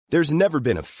There's never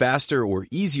been a faster or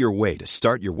easier way to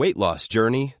start your weight loss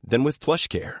journey than with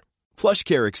PlushCare.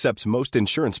 PlushCare accepts most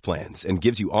insurance plans and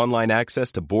gives you online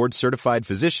access to board-certified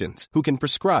physicians who can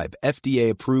prescribe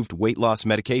FDA-approved weight loss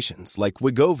medications like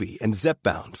Wegovy and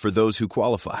Zepbound for those who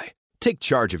qualify. Take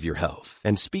charge of your health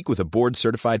and speak with a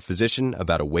board-certified physician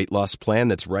about a weight loss plan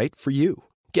that's right for you.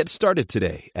 Get started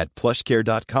today at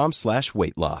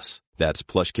plushcare.com/weight loss. That's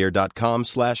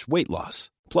plushcare.com/weight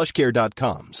loss.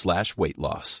 plushcare.com/weight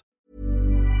loss.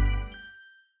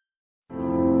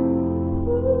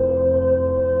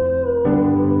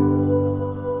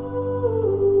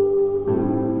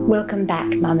 Welcome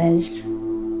back, mamas.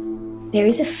 There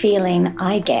is a feeling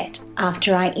I get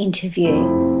after I interview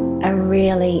a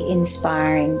really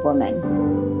inspiring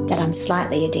woman that I'm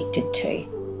slightly addicted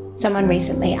to. Someone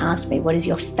recently asked me, what is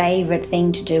your favorite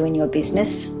thing to do in your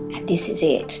business? And this is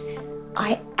it.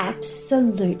 I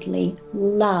absolutely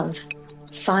love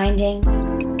finding,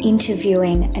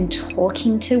 interviewing, and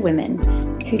talking to women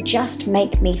who just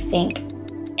make me think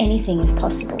anything is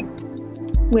possible.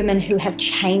 Women who have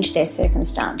changed their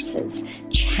circumstances,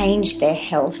 changed their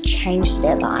health, changed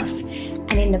their life,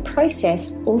 and in the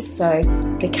process also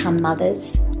become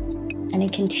mothers and then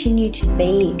continue to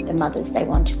be the mothers they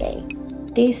want to be.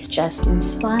 This just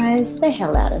inspires the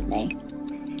hell out of me,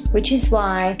 which is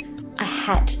why I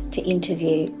had to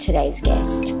interview today's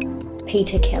guest,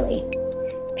 Peta Kelly.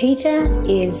 Peta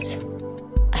is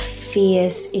a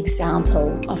fierce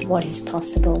example of what is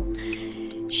possible.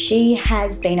 She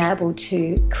has been able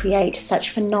to create such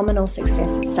phenomenal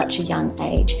success at such a young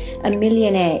age, a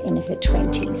millionaire in her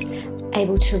 20s,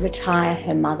 able to retire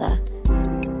her mother,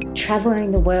 traveling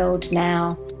the world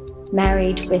now,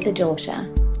 married with a daughter.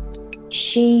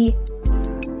 She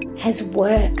has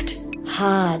worked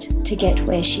hard to get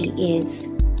where she is.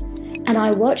 And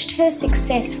I watched her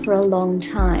success for a long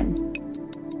time.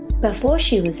 Before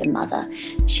she was a mother,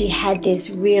 she had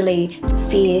this really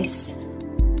fierce,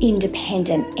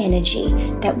 independent energy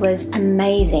that was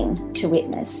amazing to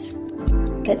witness.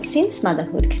 But since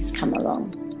motherhood has come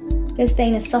along, there's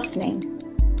been a softening.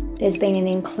 There's been an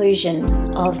inclusion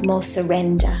of more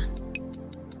surrender,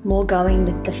 more going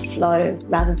with the flow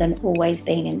rather than always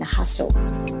being in the hustle.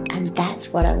 And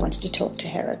that's what I wanted to talk to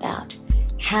her about.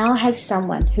 How has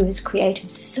someone who has created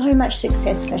so much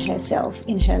success for herself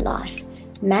in her life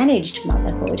managed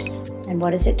motherhood, and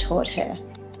what has it taught her?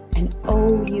 And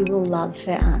oh, you will love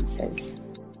her answers.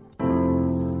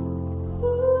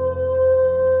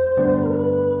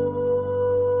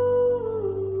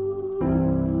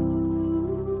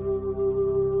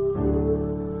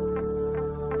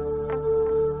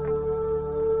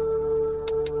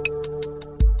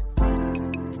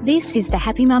 This is the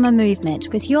Happy Mama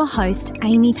Movement with your host,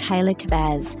 Amy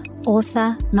Taylor-Kavaz,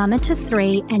 author, mama to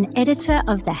 3, and editor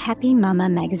of the Happy Mama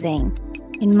magazine.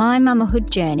 In my mamahood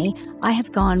journey, I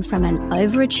have gone from an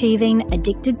overachieving,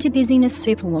 addicted to busyness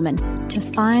superwoman to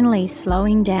finally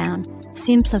slowing down,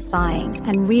 simplifying,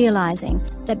 and realizing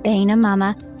that being a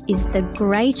mama is the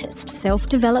greatest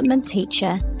self-development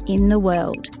teacher in the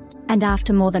world. And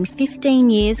after more than 15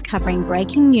 years covering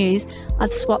breaking news,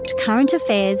 I've swapped current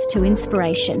affairs to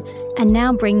inspiration and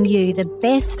now bring you the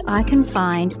best I can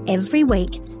find every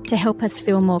week to help us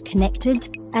feel more connected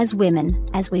as women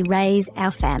as we raise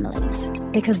our families.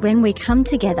 Because when we come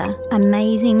together,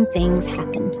 amazing things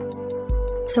happen.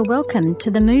 So welcome to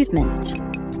the movement.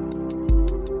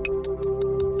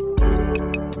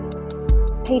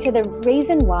 Peta, the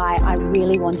reason why I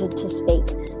really wanted to speak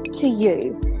to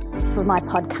you for my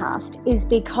podcast is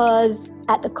because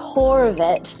at the core of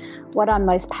it, what I'm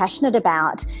most passionate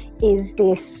about is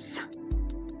this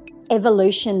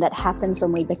evolution that happens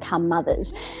when we become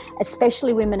mothers,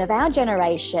 especially women of our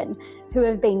generation who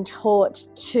have been taught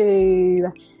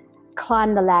to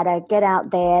climb the ladder, get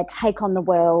out there, take on the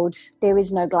world. There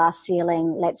is no glass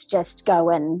ceiling. Let's just go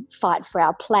and fight for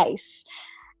our place.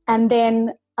 And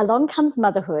then along comes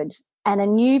motherhood and a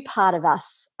new part of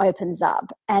us opens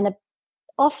up, and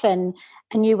often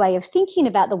a new way of thinking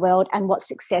about the world and what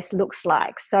success looks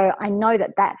like. So I know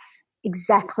that that's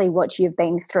exactly what you've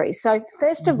been through. So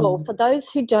first of all, for those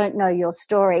who don't know your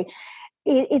story,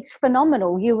 it's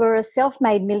phenomenal. You were a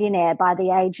self-made millionaire by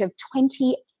the age of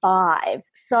 25.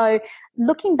 So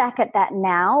looking back at that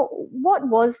now, what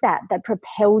was that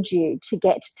propelled you to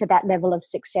get to that level of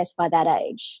success by that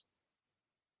age?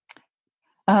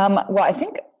 Well, I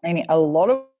think, Amy, a lot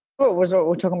of it was what we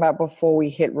were talking about before we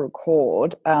hit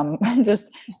record,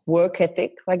 just work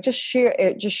ethic, like just sheer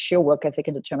work ethic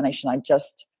and determination.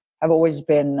 I've always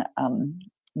been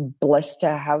blessed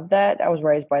to have that. I was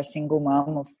raised by a single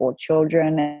mom of 4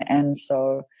 children, and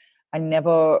so I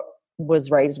never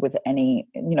was raised with any,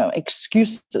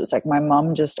 excuses. Like my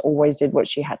mom just always did what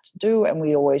she had to do, and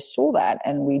we always saw that.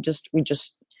 And we just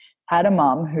had a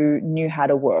mom who knew how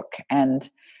to work. And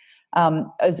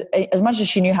as much as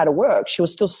she knew how to work, she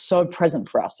was still so present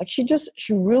for us. Like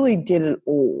she really did it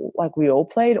all. Like we all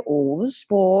played all the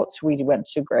sports. We went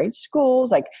to great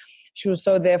schools. Like she was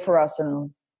so there for us,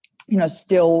 and,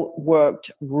 still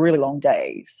worked really long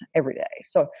days every day.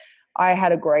 So I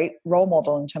had a great role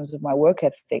model in terms of my work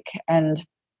ethic. And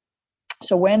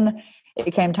so when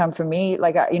it came time for me,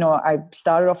 like, I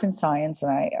started off in science,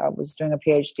 and I was doing a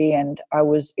PhD, and it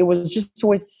was just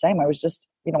always the same. I was just,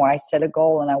 I set a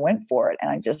goal and I went for it,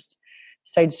 and I just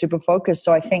stayed super focused.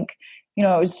 So I think,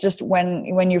 it's just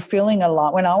when you're feeling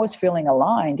aligned, when I was feeling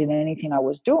aligned in anything I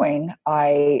was doing,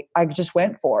 I just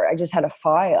went for it. I just had a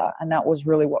fire, and that was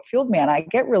really what fueled me. And I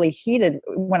get really heated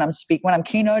when I'm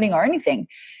keynoting or anything.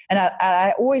 And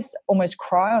I always almost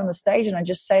cry on the stage, and I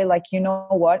just say, like, you know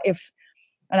what,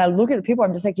 and I look at the people,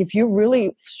 I'm just like, if you're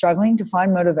really struggling to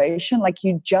find motivation, like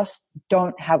you just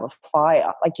don't have a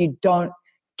fire, like you don't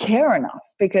care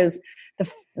enough, because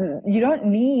you don't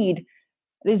need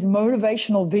these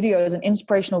motivational videos and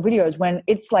inspirational videos when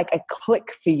it's like a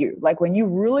click for you. Like when you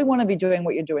really want to be doing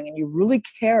what you're doing and you really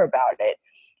care about it,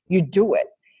 you do it.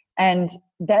 And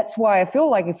that's why I feel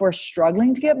like if we're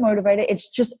struggling to get motivated, it's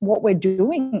just what we're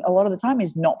doing a lot of the time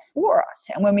is not for us.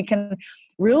 And when we can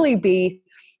really be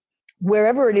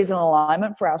wherever it is in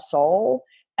alignment for our soul,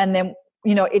 and then,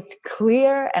 it's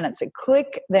clear and it's a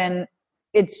click, then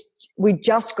we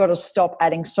just got to stop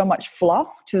adding so much fluff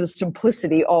to the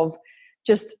simplicity of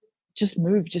just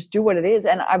move, just do what it is.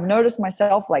 And I've noticed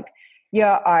myself, like,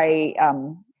 that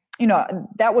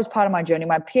was part of my journey.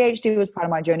 My PhD was part of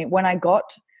my journey. When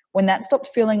that stopped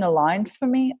feeling aligned for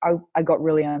me, I got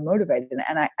really unmotivated,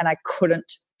 and I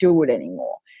couldn't do it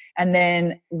anymore. And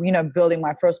then, building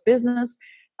my first business,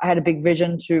 I had a big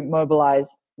vision to mobilize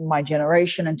my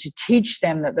generation and to teach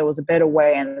them that there was a better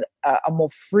way and a more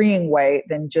freeing way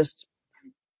than just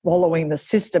following the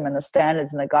system and the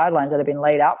standards and the guidelines that have been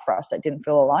laid out for us that didn't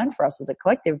feel aligned for us as a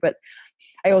collective. But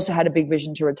I also had a big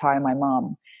vision to retire my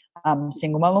mom.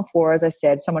 Single mom of 4, as I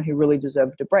said, someone who really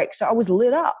deserved a break. So I was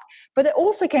lit up. But there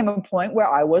also came a point where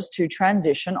I was to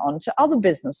transition onto other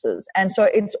businesses. And so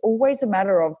it's always a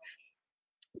matter of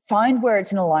find where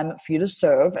it's in alignment for you to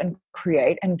serve and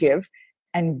create and give,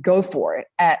 and go for it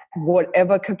at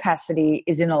whatever capacity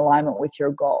is in alignment with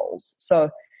your goals. So,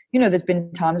 there's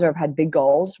been times where I've had big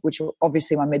goals, which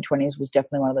obviously my mid-20s was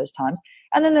definitely one of those times.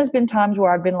 And then there's been times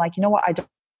where I've been like, you know what, I don't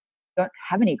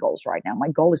have any goals right now. My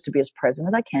goal is to be as present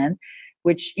as I can,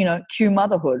 which, cue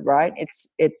motherhood, right?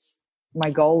 It's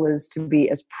my goal is to be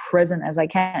as present as I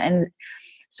can. And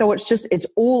so it's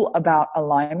all about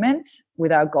alignment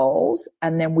with our goals.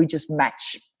 And then we just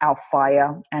match our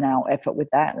fire and our effort with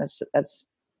that. That's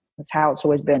how it's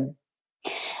always been.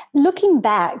 Looking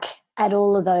back at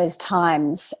all of those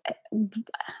times,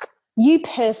 you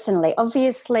personally,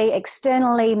 obviously,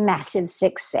 externally, massive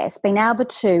success, being able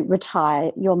to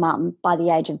retire your mum by the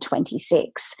age of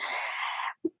 26.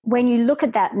 When you look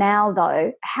at that now,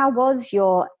 though, how was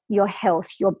your health,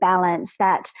 your balance,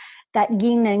 that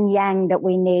yin and yang that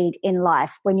we need in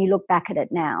life when you look back at it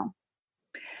now?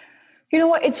 You know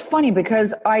what? It's funny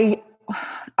because I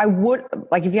would,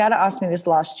 like, if you had asked me this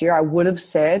last year, I would have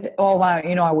said, oh,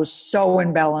 I was so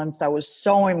imbalanced. I was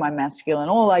so in my masculine.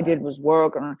 All I did was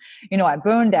work, and, I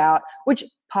burned out, which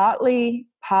partly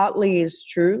is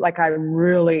true. Like I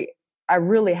really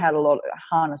had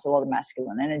harness a lot of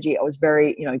masculine energy. I was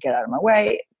very, get out of my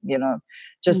way,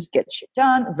 just get shit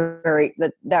done.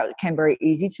 That came very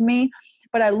easy to me.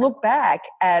 But I look back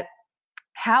at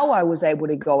how I was able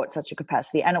to go at such a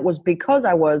capacity, and it was because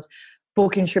I was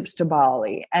booking trips to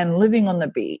Bali and living on the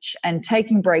beach and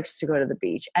taking breaks to go to the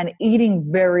beach and eating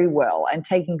very well and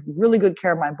taking really good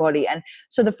care of my body. And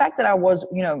so the fact that I was,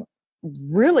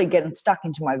 really getting stuck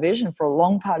into my vision for a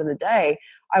long part of the day,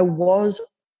 I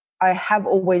have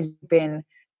always been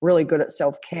really good at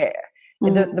self-care.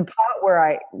 Mm-hmm. The part where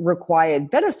I required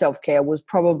better self-care was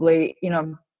probably,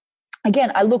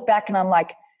 again, I look back and I'm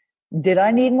like, did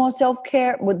I need more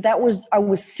self-care? I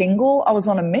was single. I was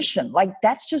on a mission. Like,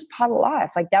 that's just part of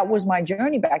life. Like, that was my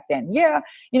journey back then. Yeah.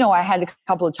 I had a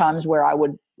couple of times where I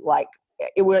would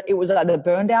it was either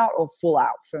burned out or full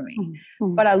out for me.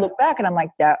 Mm-hmm. But I look back and I'm like,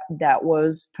 that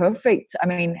was perfect. I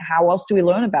mean, how else do we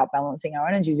learn about balancing our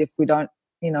energies if we don't,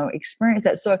 experience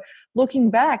that? So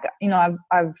looking back,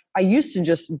 I used to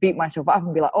just beat myself up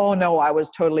and be like, oh no, I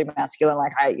was totally masculine.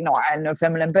 Like I had no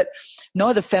feminine, but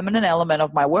no, the feminine element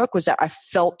of my work was that I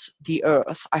felt the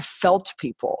earth. I felt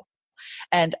people.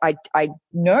 And I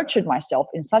nurtured myself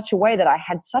in such a way that I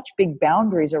had such big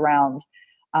boundaries around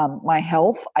my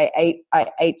health. I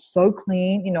ate so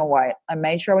clean. You know, I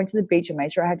made sure I went to the beach. I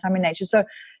made sure I had time in nature. So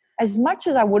as much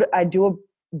as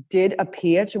did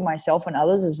appear to myself and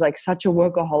others as like such a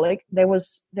workaholic, there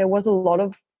was a lot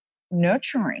of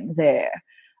nurturing there.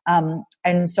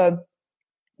 And so,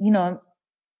 you know,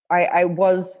 I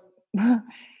was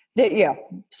yeah.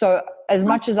 So as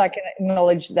much as I can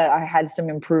acknowledge that I had some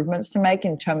improvements to make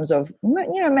in terms of,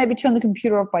 you know, maybe turn the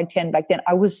computer off by 10 back then,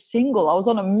 I was single. I was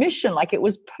on a mission. Like it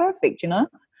was perfect, you know?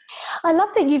 I love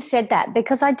that you've said that,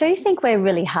 because I do think we're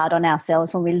really hard on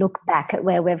ourselves when we look back at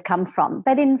where we've come from.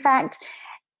 But in fact,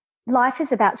 life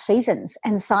is about seasons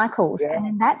and cycles. Yeah. And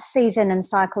in that season and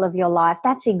cycle of your life,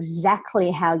 that's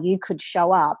exactly how you could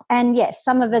show up. And yes,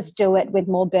 some of us do it with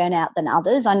more burnout than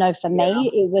others. I know for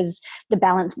me, it was, the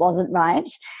balance wasn't right.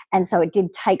 And so it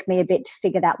did take me a bit to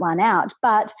figure that one out.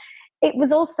 But it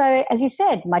was also, as you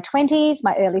said, my 20s,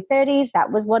 my early 30s,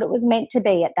 that was what it was meant to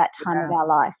be at that time of our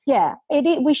life. Yeah,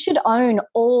 we should own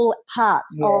all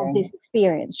parts of this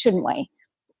experience, shouldn't we?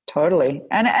 Totally.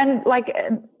 And like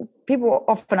people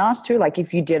often ask too, like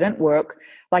if you didn't work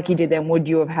like you did, then would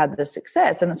you have had the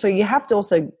success? And so you have to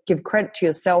also give credit to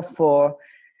yourself for,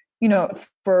 you know,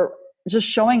 for just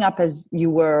showing up as you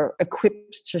were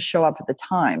equipped to show up at the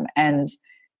time. And,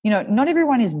 you know, not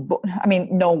everyone is,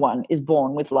 no one is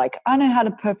born with like, I know how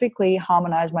to perfectly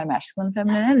harmonize my masculine and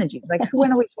feminine energies. Like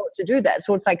when are we taught to do that?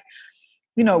 So it's like,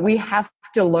 you know, we have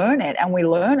to learn it, and we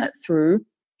learn it through,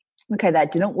 okay,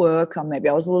 that didn't work, or maybe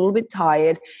I was a little bit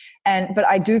tired. But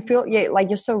I do feel, like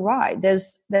you're so right.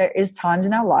 There is times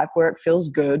in our life where it feels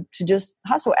good to just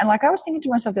hustle. And like I was thinking to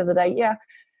myself the other day,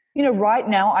 you know, right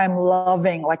now I'm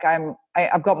loving, like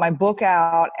I've got my book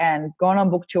out and gone on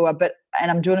book tour,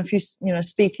 and I'm doing a few, you know,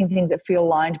 speaking things that feel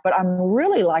aligned, but I'm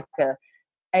really like a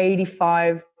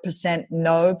 85%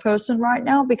 no person right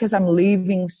now, because I'm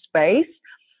leaving space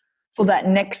for that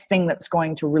next thing that's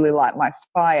going to really light my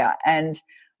fire. And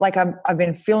like I've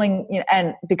been feeling, you know,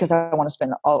 and because I want to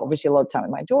spend obviously a lot of time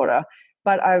with my daughter,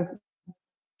 but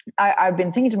I've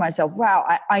been thinking to myself, wow,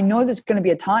 I know there's going to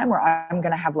be a time where I'm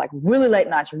going to have like really late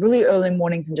nights, really early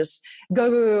mornings, and just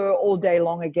go all day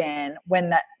long again when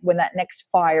that next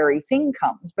fiery thing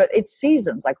comes. But it's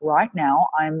seasons. Like right now,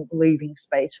 I'm leaving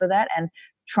space for that and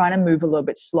trying to move a little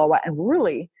bit slower and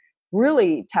really,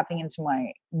 really tapping into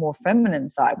my more feminine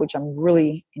side, which I'm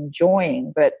really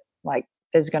enjoying. But like,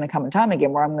 there's going to come a time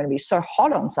again where I'm going to be so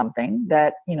hot on something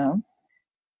that, you know,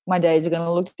 my days are going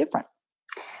to look different.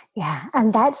 Yeah,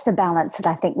 and that's the balance that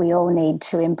I think we all need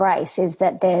to embrace, is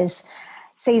that there's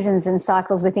seasons and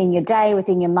cycles within your day,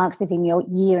 within your month, within your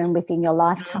year, and within your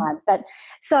lifetime. But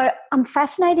so I'm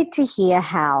fascinated to hear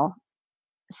how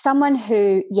someone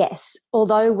who, yes,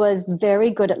 although was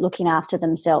very good at looking after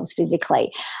themselves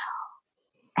physically,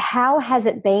 how has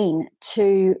it been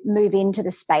to move into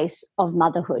the space of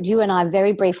motherhood? You and I,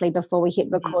 very briefly before we hit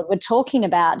record, were talking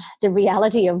about the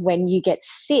reality of when you get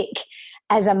sick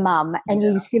as a mum and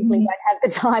you simply won't have the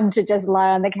time to just lie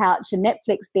on the couch and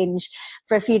Netflix binge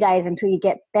for a few days until you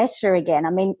get better again.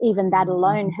 I mean, even that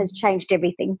alone has changed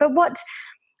everything. But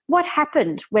what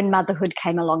happened when motherhood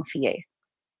came along for you?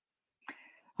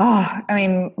 Oh, I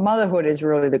mean, motherhood is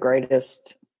really the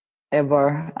greatest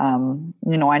ever.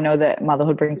 You know, I know that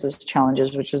motherhood brings us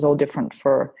challenges, which is all different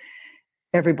for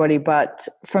everybody. But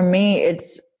for me,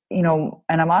 it's, you know,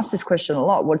 and I'm asked this question a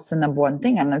lot, what's the number one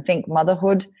thing? And I think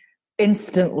motherhood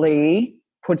instantly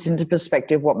puts into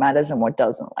perspective what matters and what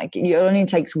doesn't. Like it only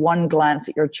takes one glance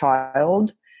at your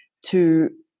child to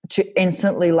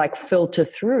instantly like filter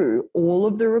through all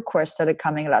of the requests that are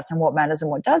coming at us and what matters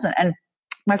and what doesn't. And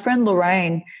my friend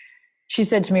Lorraine, she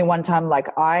said to me one time, like,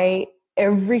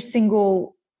 every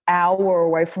single hour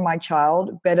away from my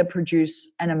child better produce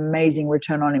an amazing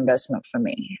return on investment for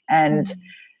me. And,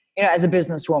 you know, as a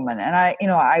businesswoman, and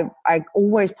I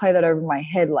always play that over my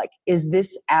head. Like, is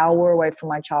this hour away from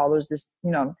my child, or is this,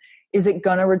 you know, is it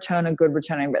going to return a good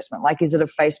return on investment? Like, is it a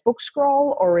Facebook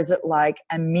scroll, or is it like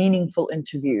a meaningful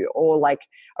interview, or like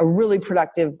a really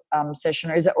productive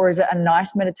session? Or is it a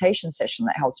nice meditation session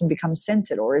that helps me become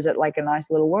centered? Or is it like a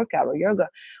nice little workout or yoga?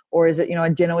 Or is it, you know, a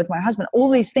dinner with my husband? All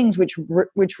these things which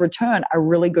return a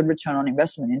really good return on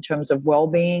investment in terms of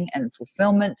well-being and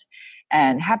fulfillment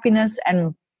and happiness.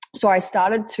 And so I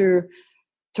started to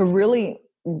really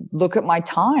look at my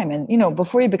time. And, you know,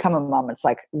 before you become a mom, it's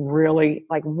like, really,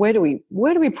 like, where do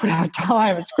we put our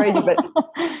time? It's crazy. But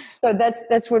so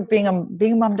that's what being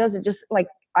a mom does. It just, like,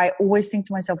 I always think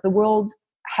to myself, the world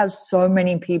has so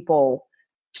many people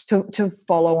to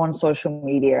follow on social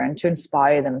media and to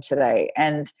inspire them today.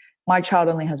 And my child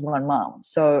only has one mom.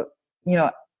 So you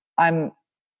know,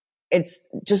 it's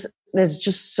just, there's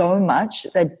just so much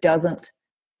that doesn't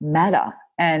matter.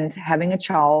 And having a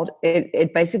child,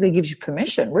 it basically gives you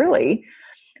permission, really.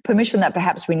 Permission that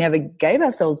perhaps we never gave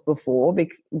ourselves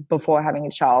before having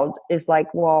a child, is like,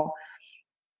 well,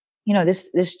 you know,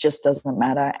 this just doesn't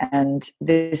matter. And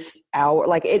this hour,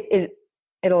 like it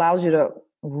allows you to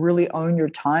really own your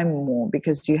time more,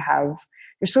 because you're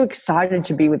so excited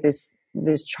to be with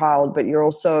this child, but you're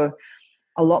also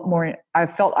a lot more,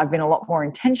 I've been a lot more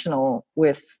intentional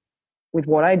with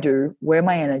what I do, where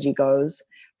my energy goes,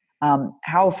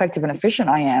 how effective and efficient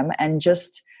I am, and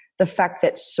just the fact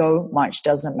that so much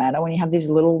doesn't matter when you have this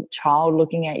little child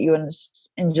looking at you and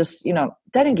just, you know,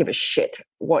 they don't give a shit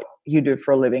what you do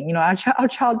for a living. You know, our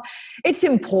child, it's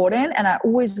important. And I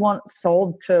always want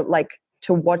Soul to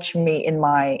watch me in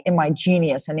my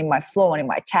genius and in my flow and in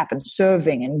my tap and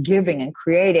serving and giving and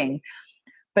creating.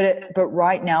 But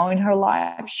right now in her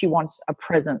life, she wants a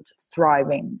present,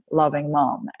 thriving, loving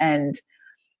mom. And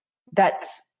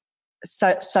that's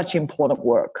such important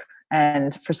work.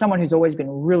 And for someone who's always been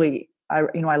really,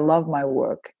 I love my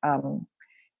work. And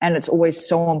it's always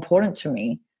so important to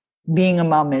me. Being a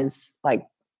mom is like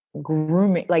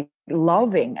grooming, like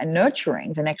loving and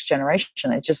nurturing the next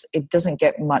generation. It doesn't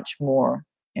get much more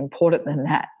important than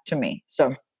that to me.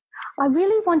 So I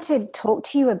really want to talk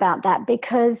to you about that,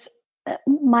 because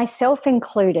myself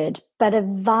included, but a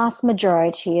vast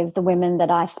majority of the women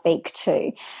that I speak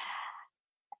to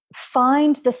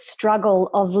find the struggle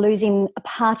of losing a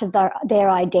part of their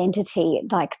identity.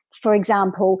 Like, for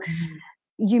example,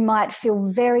 you might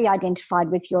feel very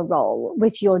identified with your role,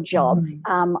 with your job.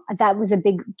 That was a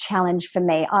big challenge for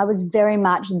me. I was very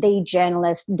much the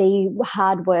journalist, the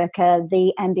hard worker,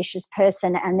 the ambitious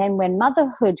person. And then when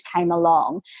motherhood came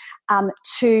along,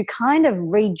 to kind of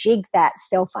rejig that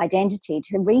self-identity,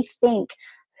 to rethink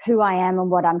who I am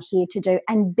and what I'm here to do,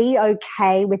 and be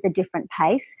okay with a different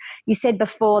pace. You said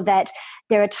before that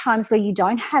there are times where you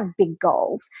don't have big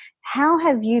goals. How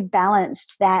have you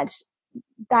balanced that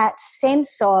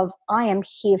sense of, I am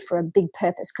here for a big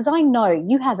purpose? Because I know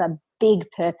you have a big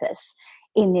purpose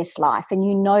in this life, and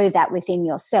you know that within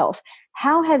yourself.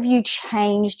 How have you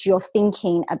changed your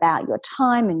thinking about your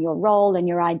time and your role and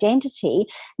your identity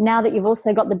now that you've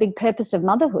also got the big purpose of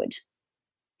motherhood?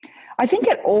 I think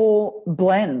it all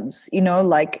blends, you know,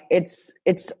 like it's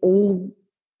all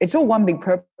one big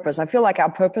purpose. I feel like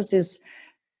our purpose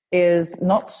is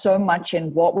not so much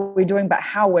in what we're doing, but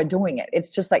how we're doing it.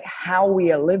 It's just like how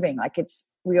we are living. Like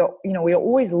we are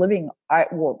always living.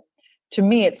 To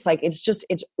me, it's like,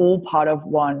 it's all part of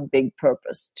one big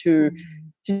purpose to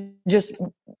just,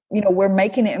 you know, we're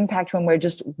making an impact when we're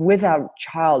just with our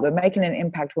child. We're making an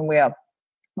impact when we are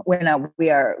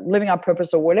living our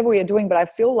purpose or whatever we are doing. But I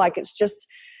feel like it's just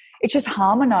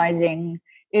harmonizing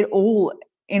it all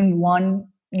in one,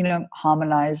 you know,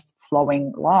 harmonized,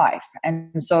 flowing life.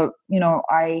 And so, you know,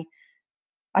 I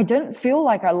didn't feel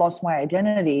like I lost my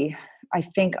identity. I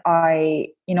think I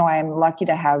am lucky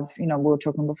to have, you know, we were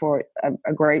talking before,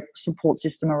 a great support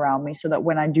system around me, so that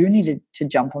when I do need to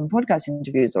jump on podcast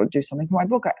interviews or do something for my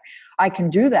book, I can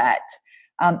do that.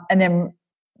 And then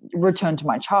return to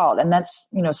my child. And that's,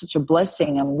 you know, such a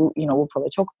blessing. And we'll probably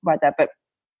talk about that. But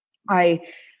I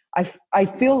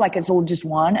feel like it's all just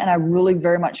one. And I really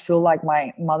very much feel like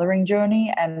my mothering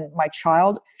journey and my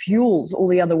child fuels all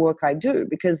the other work I do,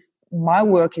 because my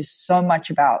work is so much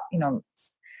about, you know,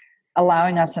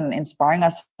 allowing us and inspiring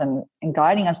us and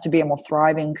guiding us to be a more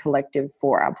thriving collective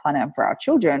for our planet and for our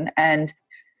children. And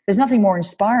there's nothing more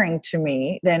inspiring to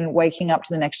me than waking up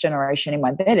to the next generation in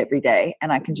my bed every day,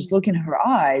 and I can just look in her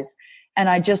eyes, and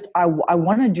I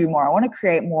want to do more. I want to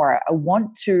create more.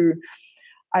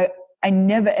 I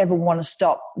never ever want to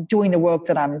stop doing the work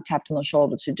that I'm tapped on the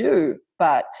shoulder to do.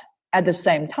 But at the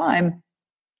same time,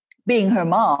 being her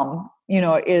mom, you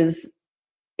know, is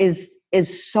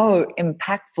so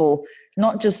impactful,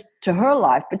 not just to her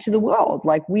life, but to the world.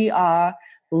 Like, we are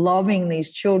loving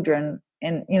these children.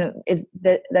 And, you know,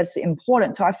 that's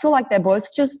important. So I feel like they're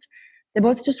both just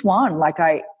one. Like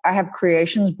I have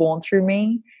creations born through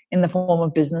me in the form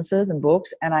of businesses and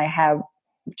books. And I have,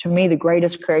 to me, the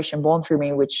greatest creation born through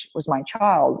me, which was my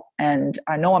child. And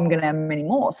I know I'm going to have many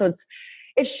more. So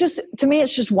it's just, to me,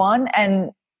 it's just one. And,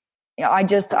 you know, I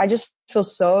just feel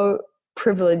so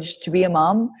privileged to be a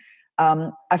mom.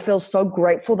 I feel so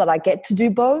grateful that I get to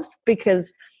do both,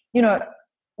 because,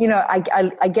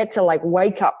 I get to like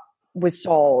wake up with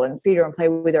Soul and feed her and play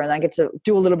with her, and I get to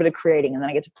do a little bit of creating, and then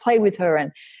I get to play with her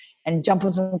and jump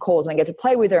on some calls, and I get to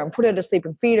play with her and put her to sleep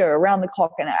and feed her around the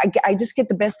clock, and I just get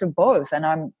the best of both, and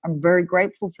I'm very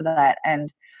grateful for that.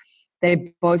 And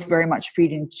they both very much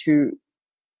feed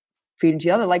feed into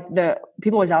the other. Like the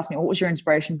people always ask me, what was your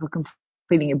inspiration for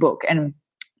completing your book? And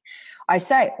I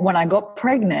say, when I got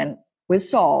pregnant with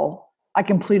Sol, I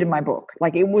completed my book.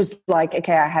 Like it was like,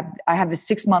 okay, I have this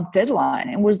 6-month deadline.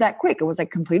 It was that quick. It was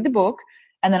like complete the book.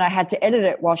 And then I had to edit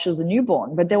it while she was a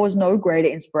newborn. But there was no greater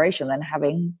inspiration than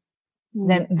having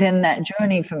than that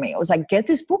journey for me. It was like, get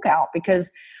this book out,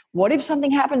 because what if something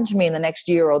happened to me in the next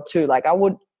year or two? Like I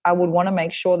would want to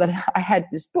make sure that I had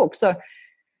this book. So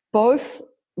both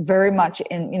very much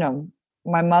in,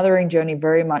 my mothering journey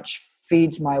very much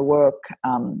feeds my work.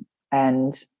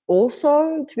 And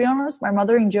also, to be honest, my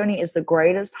mothering journey is the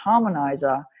greatest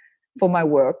harmonizer for my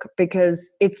work, because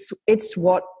it's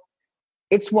what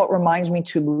reminds me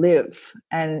to live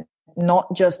and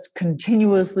not just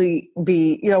continuously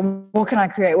be, what can I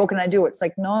create? What can I do? It's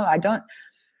like, no, I don't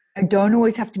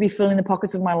always have to be filling the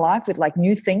pockets of my life with like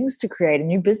new things to create and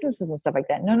new businesses and stuff like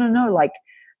that. No. Like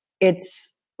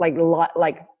it's like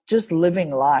just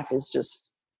living life is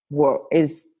just work,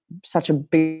 is such a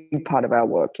big part of our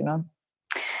work,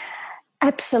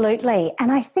 Absolutely.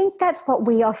 And I think that's what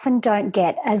we often don't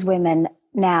get as women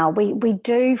now. We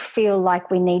do feel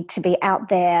like we need to be out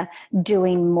there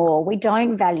doing more. We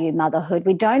don't value motherhood.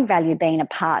 We don't value being a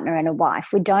partner and a wife.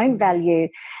 We don't value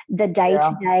the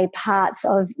day-to-day parts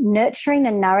of nurturing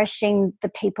and nourishing the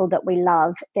people that we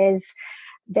love. There's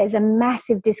a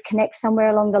massive disconnect somewhere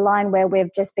along the line where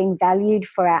we've just been valued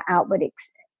for our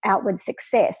outward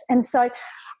success. And so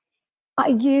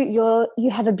you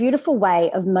have a beautiful way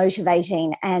of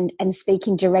motivating and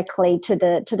speaking directly to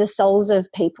the souls of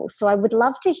people. So I would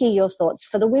love to hear your thoughts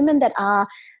for the women that are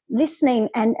listening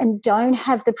and don't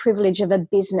have the privilege of a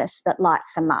business that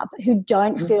lights them up, who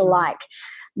don't feel like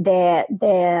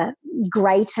their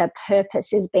greater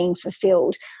purpose is being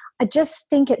fulfilled. I just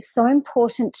think it's so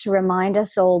important to remind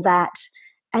us all that,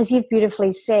 as you've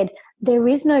beautifully said, there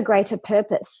is no greater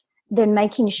purpose than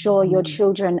making sure your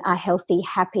children are healthy,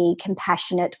 happy,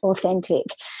 compassionate, authentic,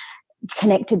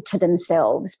 connected to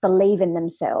themselves, believe in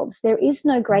themselves. There is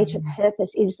no greater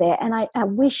purpose, is there? And I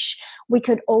wish we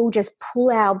could all just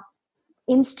pull our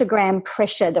Instagram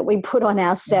pressure that we put on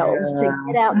ourselves to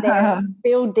get out there and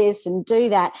build this and do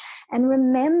that. And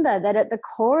remember that at the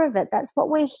core of it, that's what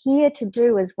we're here to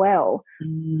do as well.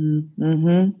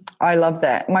 I love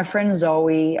that. My friend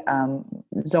Zoe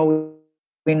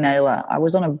Naylor, I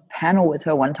was on a panel with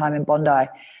her one time in Bondi.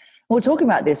 We were talking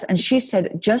about this, and she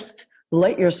said, just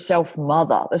let yourself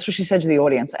mother. That's what she said to the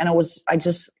audience. And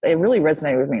it really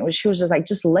resonated with me. She was just like,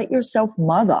 just let yourself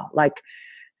mother. Like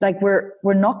we're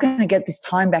not going to get this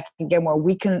time back again where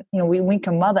we can, we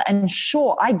can mother. And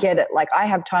sure, I get it. Like I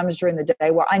have times during the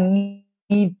day where I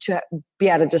need to be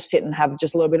able to just sit and have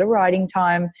just a little bit of writing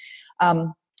time.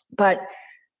 But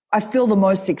I feel the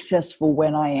most successful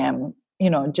when I am,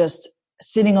 just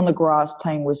sitting on the grass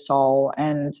playing with Sol.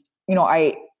 And,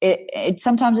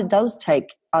 sometimes it does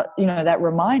take, that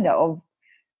reminder of,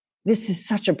 this is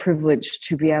such a privilege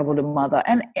to be able to mother.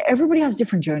 And everybody has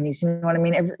different journeys, you know what I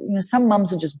mean? Some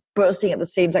mums are just bursting at the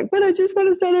seams, like, but I just want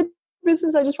to start a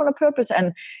business, I just want a purpose,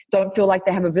 and don't feel like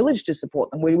they have a village to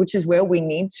support them, which is where we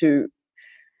need to,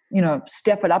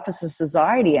 step it up as a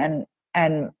society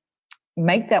and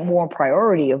make that more a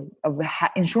priority of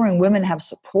ensuring women have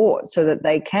support so that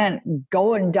they can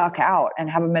go and duck out and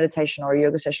have a meditation or a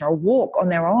yoga session or walk on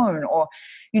their own, or,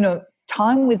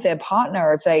 time with their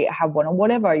partner if they have one, or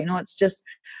whatever.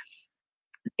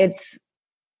 It's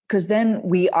because then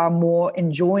we are more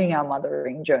enjoying our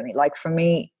mothering journey. Like for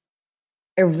me,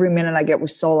 every minute I get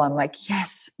with Sol, I'm like,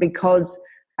 yes, because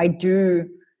I do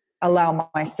allow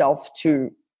myself to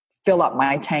fill up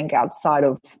my tank outside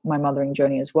of my mothering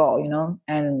journey as well,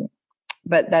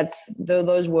 but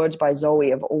those words by Zoe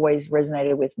have always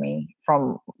resonated with me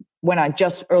from when I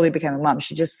just early became a mum.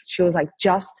 She was like,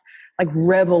 just like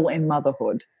revel in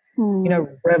motherhood,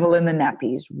 revel in the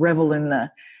nappies, revel in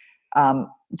the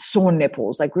sore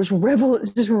nipples, like just revel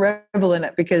in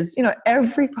it, because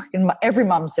every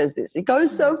mum says this. It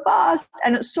goes so fast,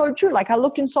 and it's so true. Like I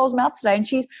looked in Sol's mouth today, and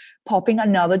she's popping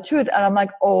another tooth, and I'm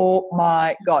like, oh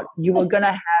my God, you are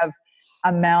gonna have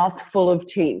a mouth full of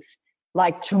teeth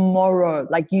like tomorrow.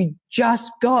 Like you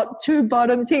just got 2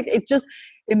 bottom teeth.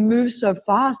 It moves so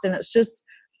fast, and it's just,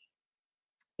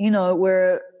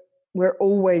 we're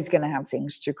always going to have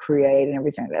things to create and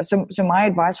everything like that. So my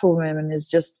advice for women is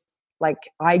just like,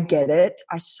 I get it.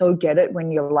 I so get it when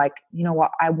you're like, you know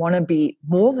what, I want to be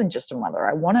more than just a mother.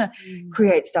 I want to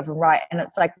create stuff and write. And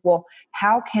it's like, well,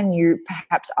 how can you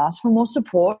perhaps ask for more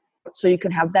support so you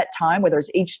can have that time, whether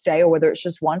it's each day or whether it's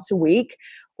just once a week,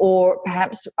 or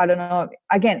perhaps, I don't know,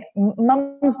 again,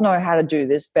 mums know how to do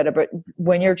this better, but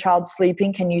when your child's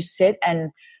sleeping, can you sit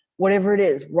and whatever it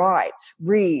is, write,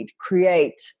 read,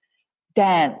 create,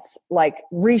 dance, like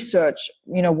research,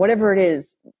 whatever it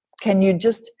is, can you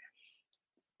just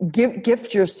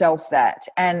gift yourself that?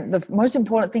 And the most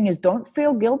important thing is don't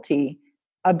feel guilty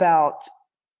about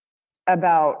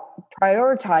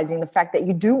prioritizing the fact that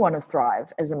you do want to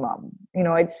thrive as a mom.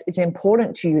 It's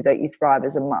important to you that you thrive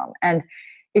as a mom. And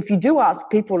if you do ask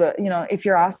people to, if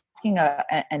you're asking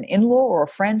an in-law or a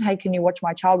friend, hey, can you watch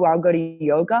my child while I go to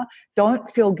yoga? Don't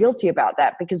feel guilty about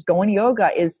that, because going to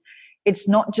yoga it's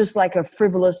not just like a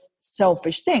frivolous,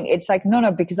 selfish thing. It's like,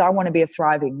 no, because I want to be a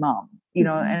thriving mom,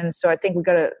 And so I think we've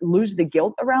got to lose the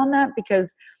guilt around that,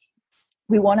 because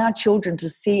we want our children to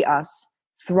see us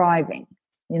thriving,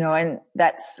 and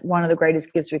that's one of the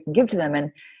greatest gifts we can give to them.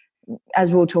 And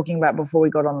as we were talking about before we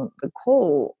got on the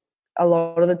call, a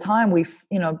lot of the time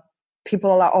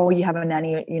people are like, oh, you have a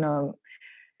nanny,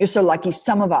 you're so lucky.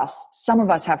 Some of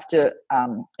us have to,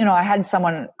 I had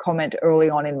someone comment early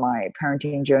on in my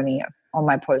parenting journey on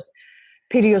my post,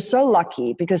 Peter, you're so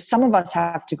lucky, because some of us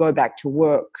have to go back to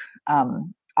work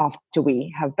after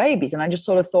we have babies. And I just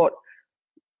sort of thought,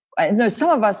 some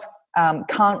of us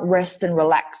can't rest and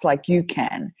relax like you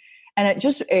can. And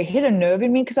it hit a nerve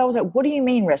in me, because I was like, what do you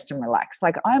mean rest and relax?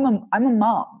 Like I'm a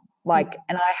mom.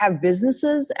 And I have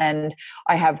businesses and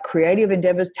I have creative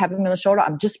endeavors tapping me on the shoulder.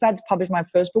 I'm just about to publish my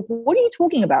first book. What are you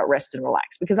talking about, rest and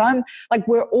relax? Because I'm like,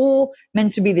 we're all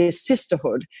meant to be this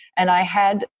sisterhood. And I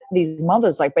had these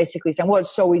mothers like basically saying, well,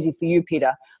 it's so easy for you,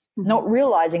 Peter, not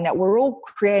realizing that we're all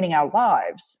creating our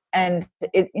lives. And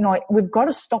we've got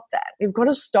to stop that. We've got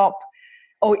to stop,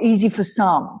 easy for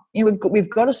some. We've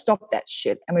got to stop that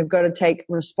shit. And we've got to take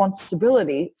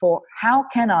responsibility for how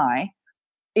can I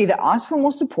either ask for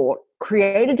more support,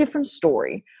 create a different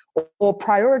story, or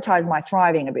prioritize my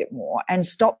thriving a bit more, and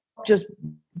stop just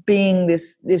being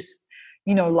this, it's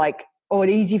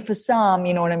easy for some,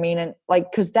 you know what I mean? And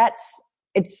because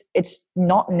it's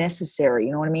not necessary,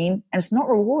 you know what I mean? And it's not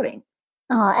rewarding.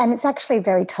 Oh, and it's actually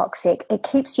very toxic. It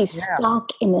keeps you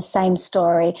stuck in the same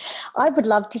story. I would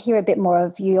love to hear a bit more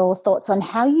of your thoughts on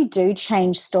how you do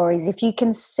change stories. If you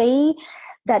can see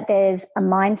that there's a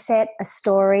mindset, a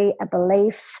story, a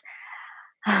belief,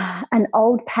 an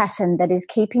old pattern that is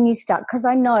keeping you stuck. Because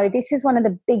I know this is one of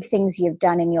the big things you've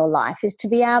done in your life, is to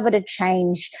be able to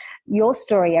change your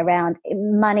story around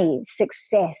money,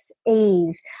 success,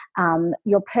 ease,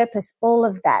 your purpose, all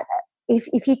of that.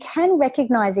 If you can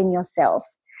recognize in yourself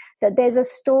that there's a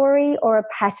story or a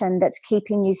pattern that's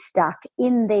keeping you stuck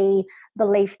in the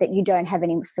belief that you don't have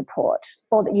any support,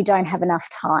 or that you don't have enough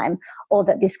time, or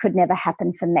that this could never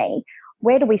happen for me,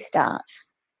 where do we start?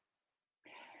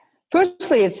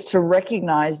 Firstly, it's to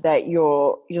recognize that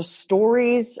your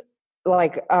stories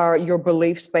are your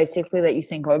beliefs basically that you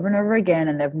think over and over again,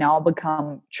 and they've now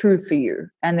become true for you,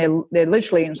 and they're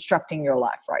literally instructing your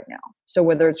life right now. So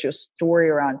whether it's your story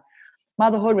around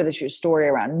motherhood, whether it's your story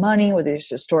around money, whether it's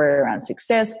your story around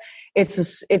success, it's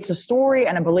a story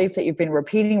and a belief that you've been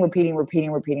repeating.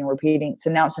 So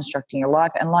now it's instructing your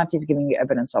life, and life is giving you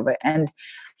evidence of it. And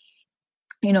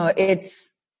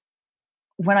it's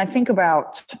when I think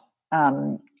about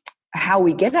how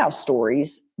we get our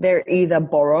stories, they're either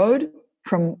borrowed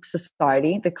from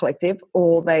society, the collective,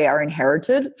 or they are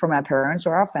inherited from our parents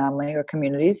or our family or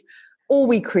communities, or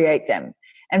we create them.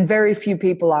 And very few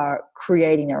people are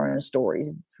creating their own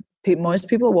stories. Most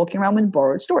people are walking around with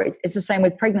borrowed stories. It's the same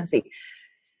with pregnancy.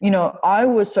 I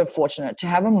was so fortunate to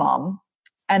have a mom,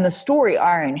 and the story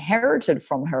I inherited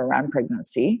from her around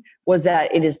pregnancy was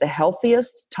that it is the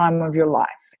healthiest time of your life.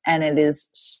 And it is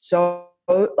so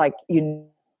you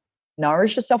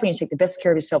nourish yourself and you take the best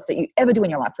care of yourself that you ever do in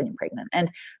your life when you're pregnant.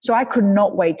 And so I could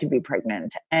not wait to be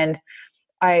pregnant. And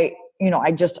I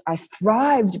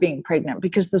thrived being pregnant,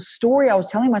 because the story I was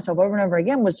telling myself over and over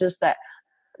again was just that,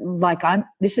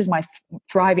 this is my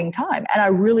thriving time. And I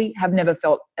really have never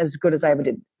felt as good as I ever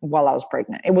did while I was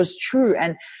pregnant. It was true.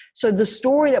 And so the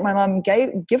story that my mom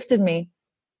gifted me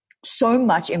so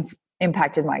much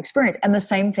impacted my experience. And the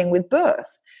same thing with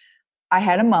birth. I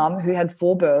had a mom who had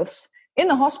 4 births in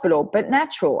the hospital, but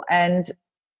natural. And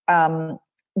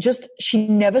she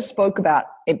never spoke about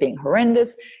it being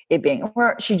horrendous, it being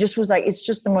hurt. She just was like, it's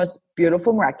just the most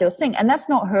beautiful, miraculous thing. And that's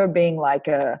not her being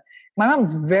my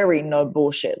mom's very no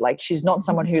bullshit. She's not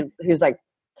someone who's like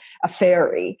a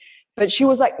fairy, but she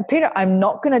was like, Peter, I'm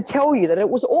not going to tell you that it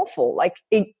was awful.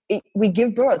 We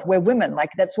give birth, we're women,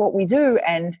 that's what we do.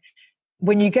 And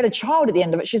when you get a child at the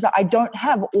end of it, she's like, I don't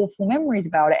have awful memories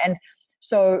about it. And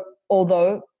so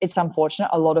although it's unfortunate,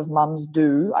 a lot of mums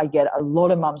do. I get a lot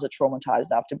of mums are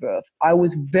traumatized after birth. I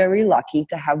was very lucky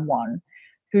to have one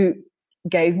who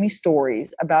gave me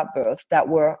stories about birth that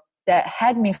were that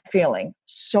had me feeling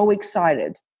so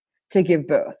excited to give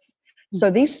birth. So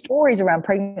these stories around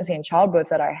pregnancy and childbirth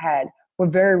that I had were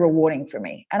very rewarding for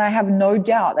me. And I have no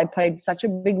doubt they played such a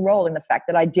big role in the fact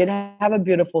that I did have a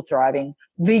beautiful, thriving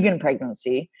vegan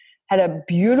pregnancy, had a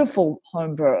beautiful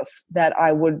home birth that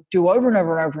I would do over and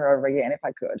over and over and over again if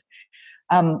I could.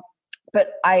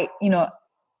 But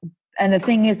and the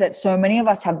thing is that so many of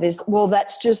us have this, well,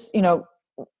 that's just,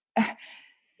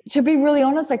 to be really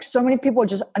honest, like so many people are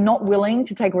just not willing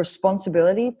to take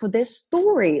responsibility for their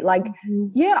story. Like,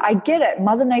 yeah, I get it.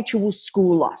 Mother Nature will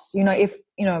school us. If,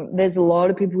 there's a lot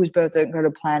of people whose births don't go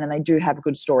to plan and they do have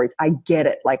good stories. I get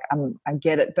it. Like, I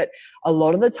get it. But a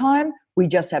lot of the time we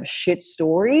just have shit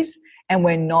stories and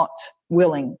we're not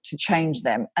willing to change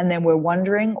them. And then we're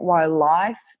wondering why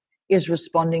life is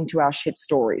responding to our shit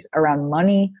stories around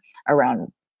money,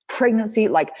 around pregnancy.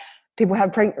 Like, people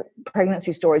have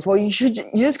pregnancy stories. Well, you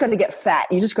just got to get fat.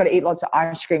 You just got to eat lots of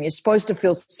ice cream. You're supposed to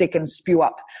feel sick and spew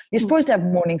up. You're supposed to have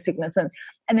morning sickness. And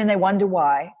then they wonder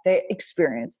why their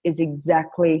experience is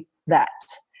exactly that.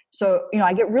 So,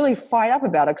 I get really fired up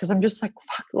about it because I'm just like,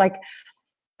 fuck, like,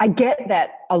 I get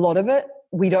that a lot of it,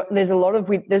 there's a lot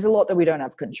that we don't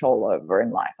have control over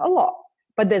in life, a lot,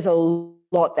 but there's a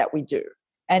lot that we do.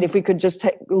 And if we could just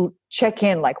check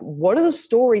in, like, what are the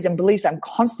stories and beliefs I'm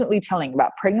constantly telling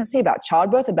about pregnancy, about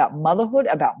childbirth, about motherhood,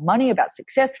 about money, about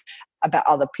success, about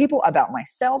other people, about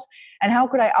myself, and how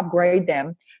could I upgrade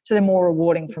them so they're more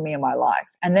rewarding for me in my life?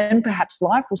 And then perhaps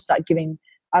life will start giving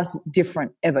us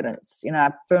different evidence.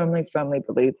 I firmly, firmly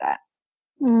believe that.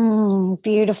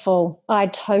 Beautiful. I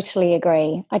totally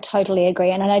agree.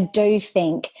 And I do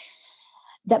think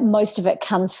that most of it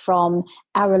comes from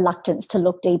our reluctance to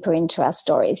look deeper into our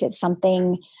stories. It's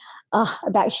something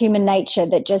about human nature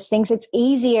that just thinks it's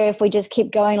easier if we just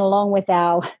keep going along with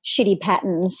our shitty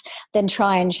patterns than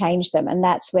try and change them. And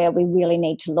that's where we really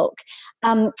need to look.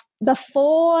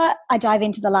 Before I dive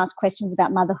into the last questions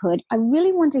about motherhood, I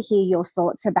really want to hear your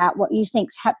thoughts about what you think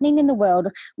is happening in the world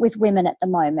with women at the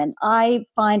moment. I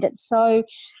find it so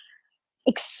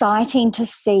exciting to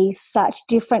see such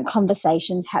different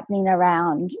conversations happening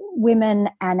around women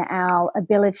and our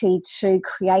ability to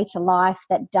create a life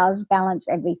that does balance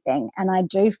everything. And I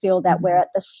do feel that we're at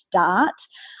the start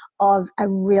of a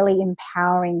really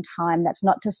empowering time. That's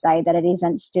not to say that it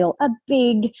isn't still a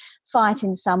big fight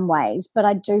in some ways, but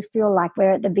I do feel like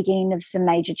we're at the beginning of some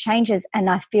major changes. And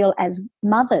I feel as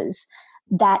mothers,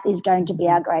 that is going to be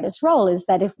our greatest role, is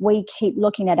that if we keep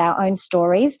looking at our own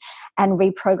stories and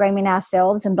reprogramming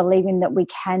ourselves and believing that we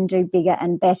can do bigger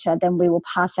and better, then we will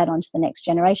pass that on to the next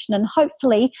generation and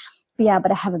hopefully be able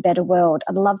to have a better world.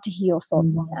 I'd love to hear your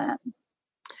thoughts on that.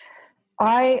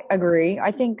 I agree.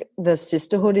 I think the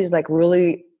sisterhood is like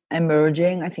really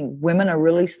emerging. I think women are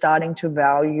really starting to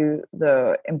value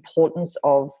the importance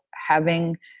of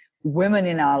having women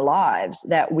in our lives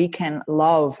that we can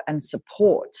love and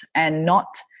support and not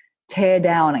tear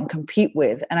down and compete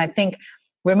with. And I think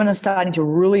women are starting to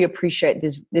really appreciate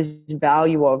this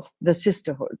value of the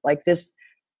sisterhood, like this,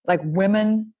 like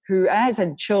women who, and I just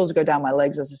had chills go down my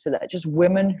legs as I said that, just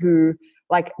women who,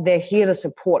 like, they're here to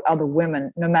support other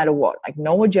women no matter what, like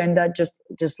no agenda, just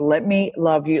let me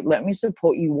love you, let me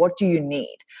support you, what do you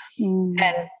need?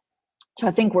 And so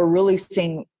I think we're really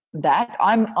seeing that.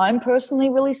 I'm personally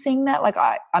really seeing that. Like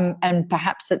I'm, and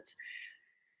perhaps it's,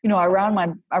 around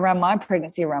my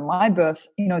pregnancy, around my birth,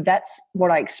 that's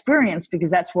what I experienced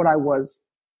because that's what I was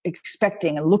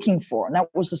expecting and looking for. And that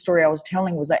was the story I was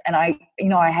telling was that, and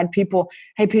I had people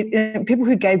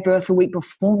who gave birth a week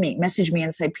before me message me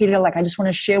and say, Peter, like, I just want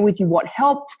to share with you what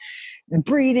helped,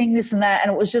 breathing, this and that.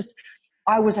 And it was just,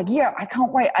 I was like, yeah, I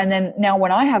can't wait. And then now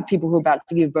when I have people who are about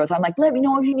to give birth, I'm like, let me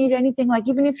know if you need anything. Like,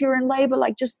 even if you're in labor,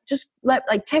 like, just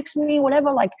text me,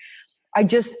 whatever. Like, I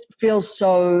just feel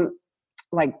so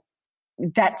like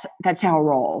that's our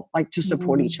role, like, to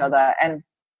support each other. And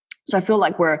so I feel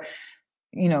like we're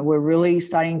really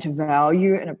starting to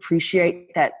value and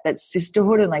appreciate that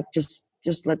sisterhood and like, just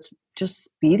let's just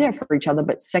be there for each other.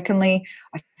 But secondly,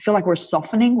 I feel like we're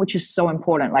softening, which is so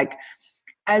important. Like,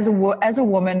 as a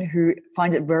woman who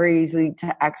finds it very easily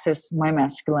to access my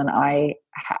masculine,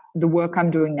 the work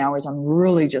I'm doing now is on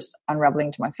really just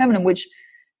unraveling to my feminine, which,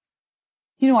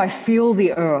 I feel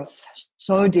the earth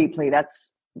so deeply.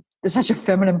 There's such a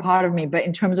feminine part of me, but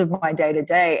in terms of my day to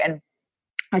day, and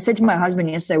I said to my husband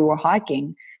yesterday, we were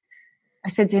hiking, I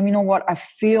said to him, you know what, I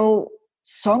feel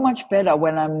so much better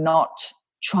when I'm not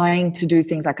trying to do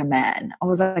things like a man. I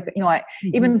was like,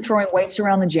 even throwing weights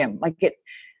around the gym, like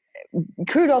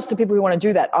kudos to people who want to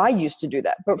do that. I used to do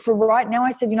that. But for right now,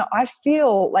 I said, I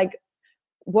feel like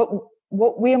what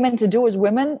what we are meant to do as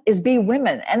women is be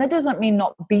women. And that doesn't mean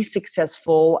not be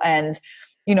successful and,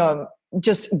 you know,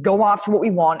 just go after what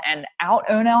we want and out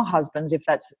earn our husbands if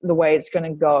that's the way it's going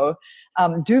to go,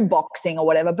 do boxing or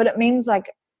whatever. But it means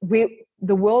like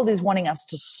the world is wanting us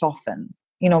to soften,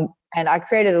 you know. And I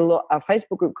created a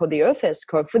Facebook group called the Earthess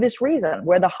Code for this reason,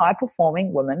 where the high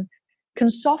performing women can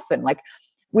soften. Like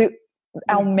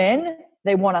our men,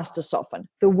 they want us to soften.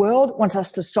 The world wants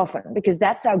us to soften because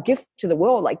that's our gift to the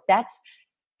world. Like that's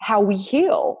how we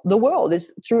heal the world,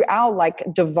 is through our like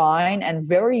divine and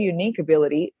very unique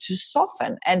ability to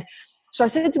soften. And so I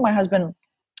said to my husband,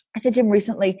 I said to him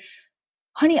recently,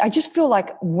 honey, I just feel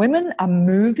like women are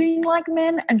moving like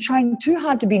men and trying too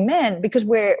hard to be men because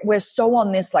we're so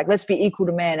on this, like, let's be equal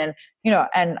to men. And, you know,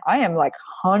 and I am like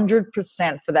 100%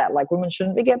 for that. Like women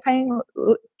shouldn't be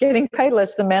getting paid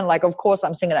less than men. Like, of course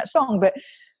I'm singing that song, but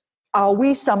are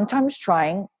we sometimes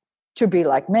trying to be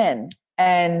like men?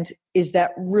 And is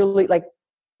that really like,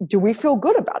 do we feel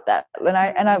good about that?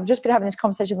 And I've just been having this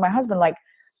conversation with my husband. Like,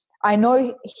 I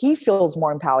know he feels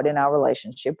more empowered in our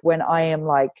relationship when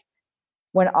I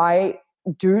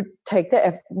do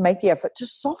make the effort to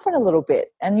soften a little bit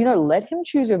and, you know, let him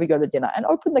choose where we go to dinner and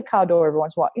open the car door every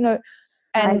once in a while, you know.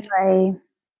 And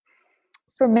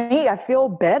for me, I feel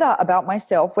better about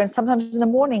myself when sometimes in the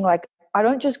morning, like I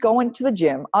don't just go into the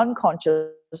gym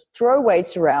unconscious, throw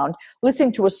weights around,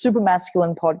 listening to a super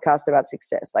masculine podcast about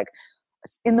success. Like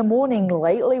in the morning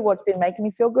lately, what's been making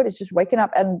me feel good is just waking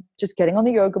up and just getting on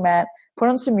the yoga mat, put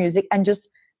on some music and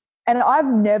I've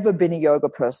never been a yoga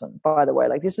person, by the way.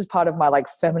 Like this is part of my like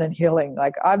feminine healing.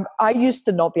 Like I used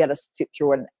to not be able to sit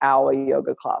through an hour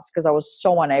yoga class because I was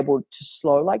so unable to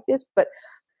slow like this. But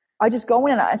I just go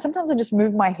in and sometimes I just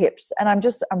move my hips and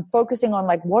I'm focusing on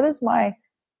like, what is my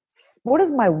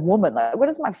woman, like, what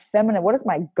is my feminine, what does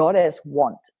my goddess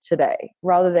want today?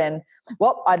 Rather than,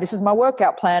 well, this is my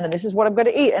workout plan and this is what I'm going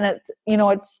to eat. And it's, you know,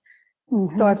 it's,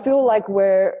 mm-hmm. So I feel like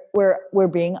we're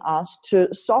being asked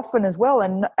to soften as well.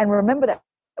 And remember that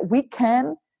we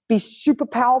can be super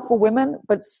powerful women,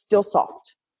 but still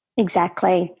soft.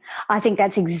 Exactly. I think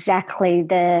that's exactly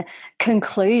the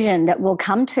conclusion that we'll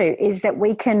come to, is that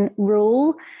we can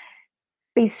rule,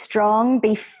 be strong,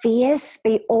 be fierce,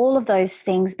 be all of those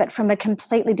things, but from a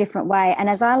completely different way. And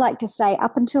as I like to say,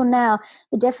 up until now,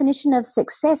 the definition of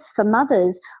success for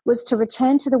mothers was to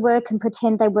return to the work and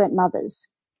pretend they weren't mothers.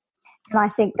 And I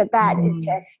think that is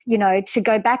just, you know, to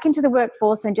go back into the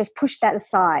workforce and just push that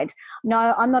aside.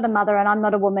 No, I'm not a mother and I'm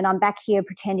not a woman. I'm back here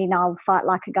pretending I'll fight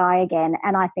like a guy again.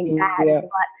 And I think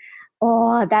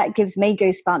that gives me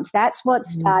goosebumps. That's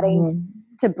what's starting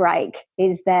to break,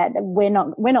 is that we're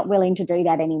not willing to do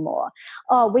that anymore.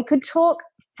 Oh, we could talk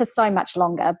for so much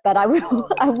longer, but I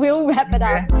will wrap it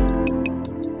up.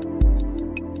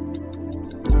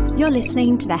 You're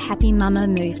listening to the Happy Mama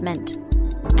Movement.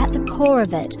 At the core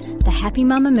of it, the Happy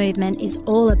Mama Movement is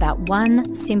all about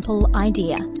one simple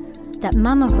idea, that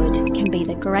mamahood can be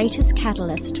the greatest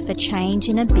catalyst for change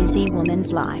in a busy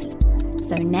woman's life.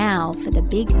 So now for the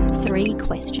big 3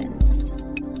 questions.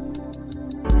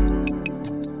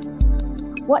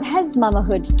 What has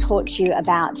mamahood taught you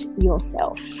about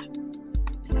yourself?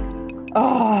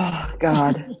 Oh,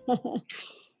 God.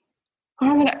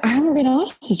 I haven't been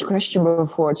asked this question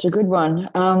before. It's a good one.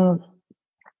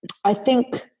 I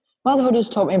think motherhood has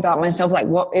taught me about myself, like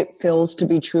what it feels to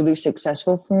be truly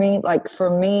successful for me. Like for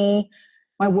me,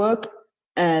 my work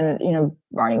and, you know,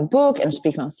 writing a book and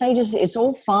speaking on stages, it's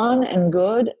all fun and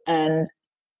good. And,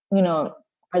 you know,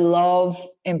 I love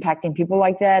impacting people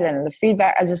like that. And the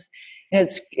feedback, you know,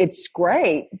 it's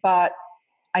great, but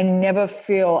I never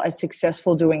feel as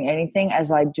successful doing anything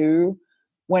as I do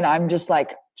when I'm just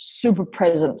like super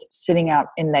present, sitting out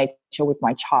in nature with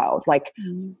my child. Like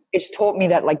it's taught me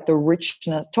that, like, the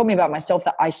richness, taught me about myself,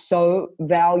 that I so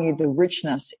value the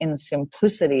richness in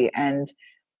simplicity and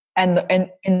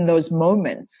in those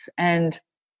moments, and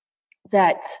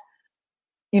that,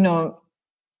 you know,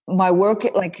 my work,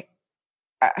 like,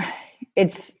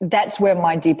 that's where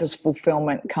my deepest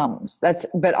fulfillment comes.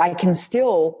 But I can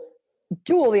still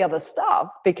do all the other stuff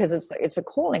because it's a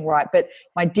calling, right? But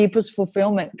my deepest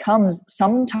fulfillment comes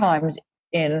sometimes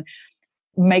in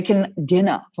making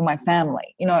dinner for my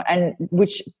family, you know, and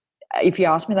which, if you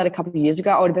asked me that a couple of years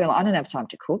ago, I would have been like, I don't have time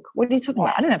to cook. What are you talking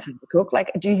about? I don't have time to cook.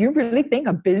 Like, do you really think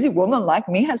a busy woman like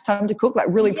me has time to cook? Like,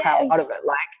 really proud of it.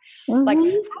 Like,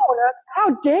 how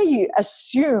dare you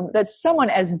assume that someone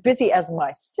as busy as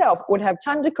myself would have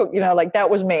time to cook? You know, like, that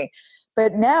was me.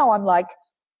 But now I'm like,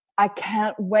 I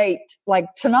can't wait.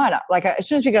 Like tonight, like as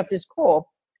soon as we get off this call,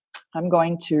 I'm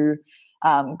going to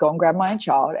go and grab my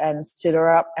child and sit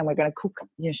her up, and we're going to cook.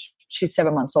 She's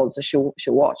 7 months old, so she'll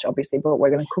watch, obviously, but we're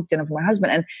going to cook dinner for my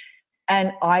husband.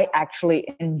 And I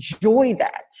actually enjoy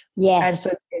that. Yes. And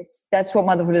so that's what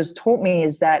motherhood has taught me,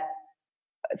 is that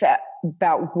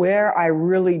about where I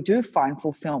really do find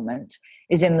fulfillment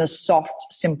is in the soft,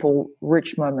 simple,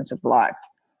 rich moments of life.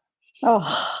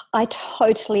 Oh, I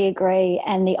totally agree.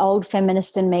 And the old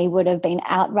feminist in me would have been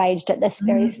outraged at this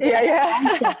very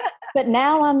yeah. But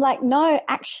now I'm like, no,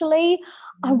 actually,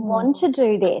 I want to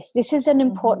do this. This is an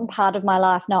important part of my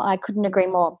life. No, I couldn't agree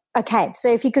more. Okay,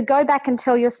 so if you could go back and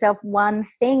tell yourself one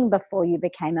thing before you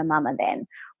became a mama then,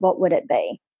 what would it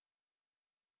be?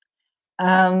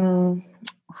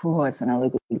 That's another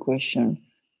good question.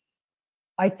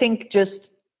 I think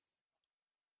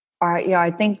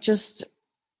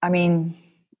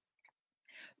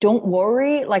don't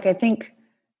worry. Like, I think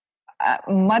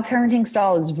my parenting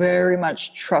style is very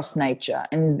much trust nature,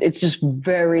 and it's just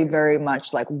very, very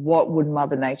much like, what would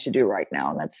Mother Nature do right now?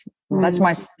 And that's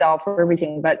my style for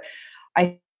everything. But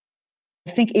I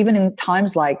think even in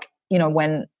times like,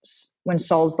 when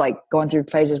Sol's like going through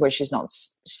phases where she's not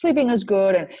sleeping as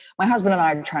good, and my husband and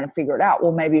I are trying to figure it out.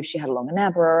 Well, maybe if she had a longer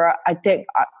nap, or I think,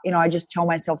 I just tell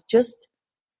myself,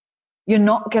 you're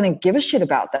not going to give a shit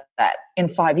about that in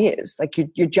 5 years. Like,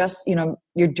 you're just,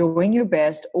 you're doing your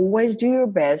best, always do your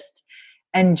best,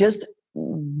 and just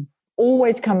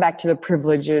always come back to the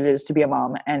privilege it is to be a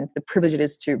mom, and the privilege it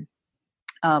is to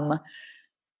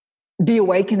be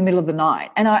awake in the middle of the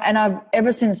night. And I've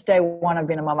ever since day one I've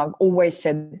been a mom, I've always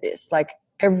said this, like,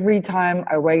 every time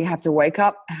I have to wake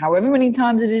up, however many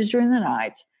times it is during the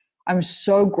night, I'm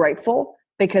so grateful.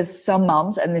 Because some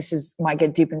mums, and might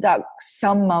get deep and dark,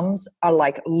 some mums are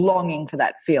like longing for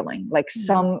that feeling. Like,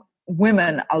 some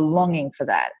women are longing for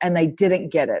that, and they didn't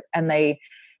get it, and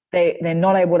they're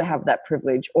not able to have that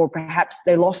privilege, or perhaps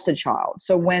they lost a child.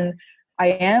 So when I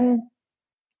am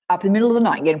up in the middle of the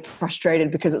night getting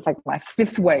frustrated because it's like my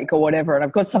 5th wake or whatever, and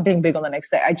I've got something big on the next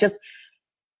day,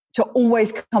 to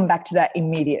always come back to that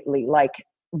immediately. Like,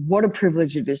 what a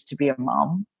privilege it is to be a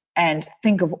mom. And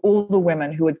think of all the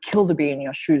women who would kill to be in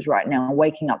your shoes right now,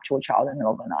 waking up to a child in the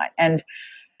middle of the night. And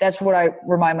that's what I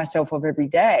remind myself of every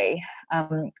day.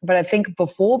 But I think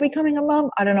before becoming a mom,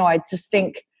 I don't know, I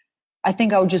think I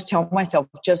would just tell myself,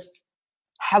 just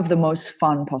have the most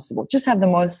fun possible. Just have the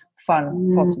most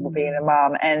fun possible being a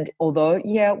mom. And although,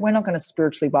 we're not going to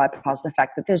spiritually bypass the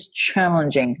fact that there's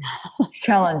challenging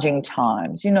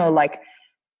times, like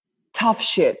tough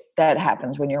shit that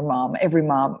happens when you're a mom. Every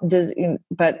mom does,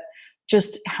 but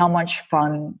just how much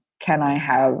fun can I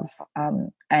have?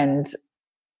 And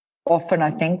often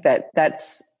I think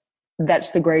that's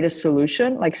the greatest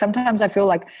solution. Like, sometimes I feel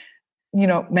like,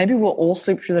 maybe we'll all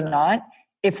sleep through the night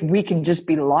if we can just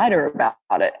be lighter about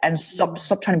it and stop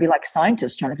trying to be like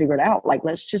scientists trying to figure it out. Like,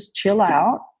 let's just chill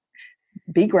out,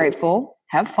 be grateful,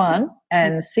 have fun,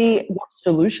 and see what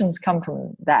solutions come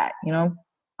from that,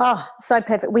 Oh, so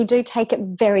perfect. We do take it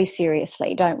very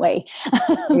seriously, don't we?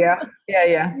 Yeah.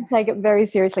 We take it very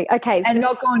seriously. Okay. And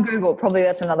not go on Google. Probably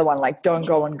that's another one. Like, don't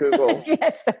go on Google.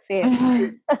 Yes, that's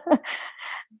it.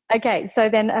 Okay. So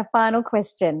then a final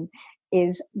question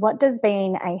is, what does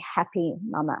being a happy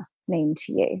mama mean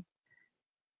to you?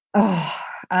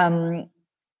 I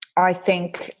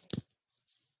think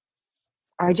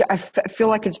I feel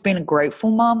like it's been a grateful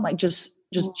mom, like just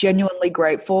genuinely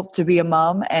grateful to be a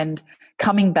mom, and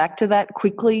coming back to that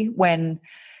quickly when,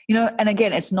 and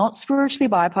again, it's not spiritually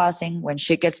bypassing when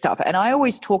shit gets tough. And I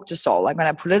always talk to Sol, like when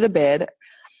I put her to bed,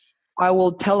 I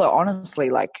will tell her honestly,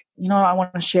 like, I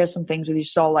want to share some things with you,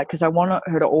 Sol, like, because I want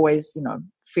her to always,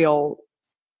 feel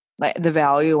like the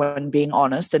value and being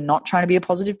honest and not trying to be a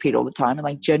positive Pete all the time, and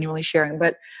like genuinely sharing.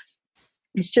 But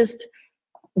it's just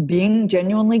being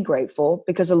genuinely grateful,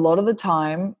 because a lot of the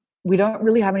time we don't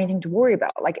really have anything to worry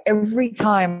about. Like, every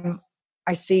time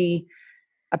I see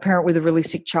a parent with a really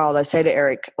sick child, I say to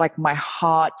Eric, like, my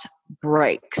heart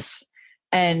breaks.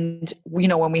 And,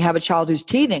 when we have a child who's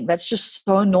teething, that's just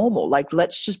so normal. Like,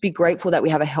 let's just be grateful that we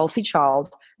have a healthy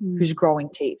child who's growing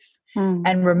teeth.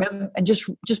 And remember, and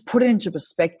just put it into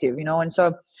perspective, And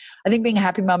so I think being a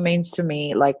happy mom means to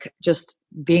me, like, just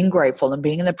being grateful and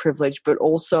being in the privilege, but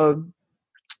also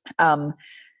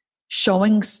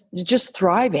showing, just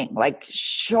thriving, like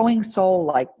showing Sol,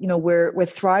 like, we're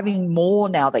thriving more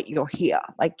now that you're here.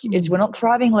 Like, we're not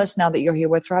thriving less now that you're here.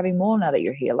 We're thriving more now that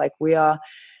you're here. Like, we are,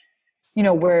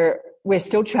 we're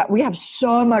still, we have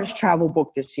so much travel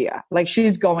booked this year. Like,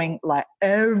 she's going like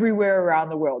everywhere around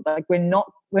the world. Like, we're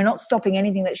not stopping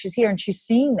anything that she's here, and she's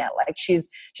seeing that. Like, she's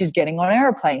getting on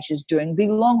airplanes. She's doing big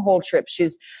long haul trips.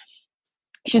 She's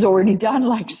already done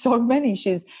like so many.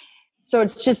 So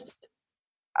it's just,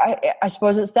 I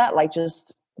suppose it's that, like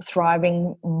just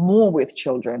thriving more with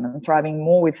children and thriving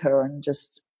more with her, and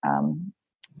just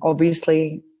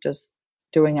obviously just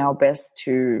doing our best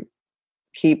to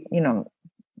keep,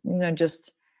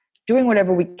 just doing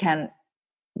whatever we can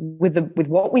with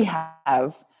what we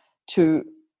have to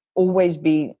always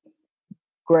be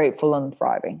grateful and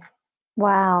thriving.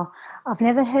 Wow. I've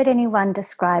never heard anyone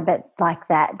describe it like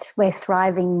that. We're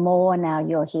thriving more now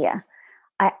you're here.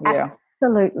 I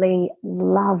absolutely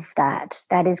love that.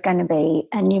 That is going to be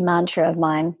a new mantra of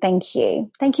mine. Thank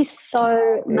you. Thank you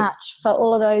so much for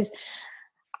all of those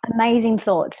amazing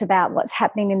thoughts about what's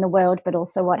happening in the world, but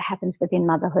also what happens within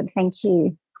motherhood. Thank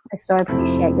you. I so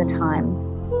appreciate your time.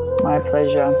 My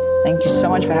pleasure. Thank you so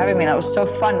much for having me. That was so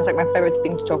fun. It's like my favorite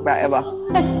thing to talk about ever.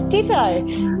 Ditto.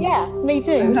 Yeah, me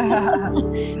too.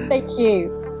 Thank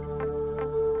you.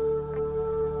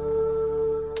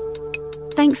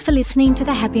 Thanks for listening to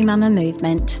the Happy Mama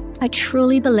Movement. I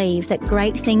truly believe that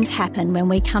great things happen when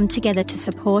we come together to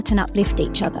support and uplift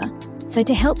each other. So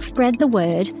to help spread the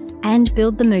word and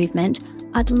build the movement,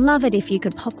 I'd love it if you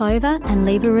could pop over and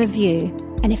leave a review.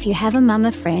 And if you have a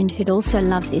mama friend who'd also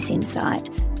love this insight,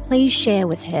 please share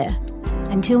with her.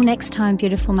 Until next time,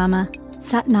 beautiful mama,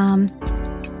 Sat Nam.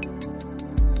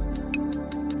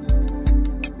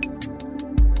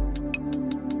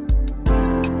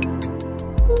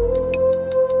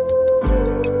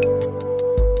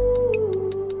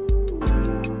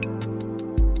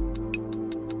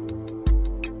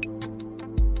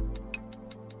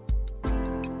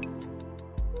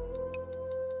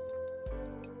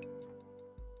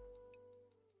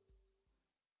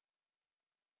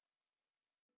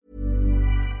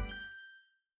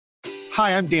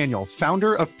 Hi, I'm Daniel,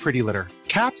 founder of Pretty Litter.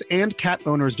 Cats and cat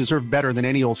owners deserve better than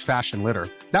any old-fashioned litter.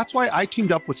 That's why I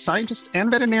teamed up with scientists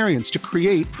and veterinarians to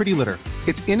create Pretty Litter.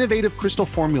 Its innovative crystal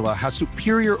formula has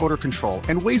superior odor control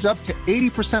and weighs up to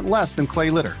 80% less than clay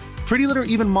litter. Pretty Litter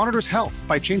even monitors health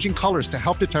by changing colors to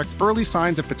help detect early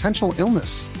signs of potential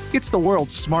illness. It's the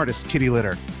world's smartest kitty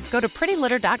litter. Go to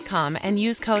prettylitter.com and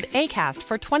use code ACAST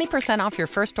for 20% off your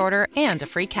first order and a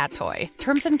free cat toy.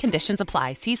 Terms and conditions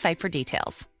apply. See site for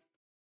details.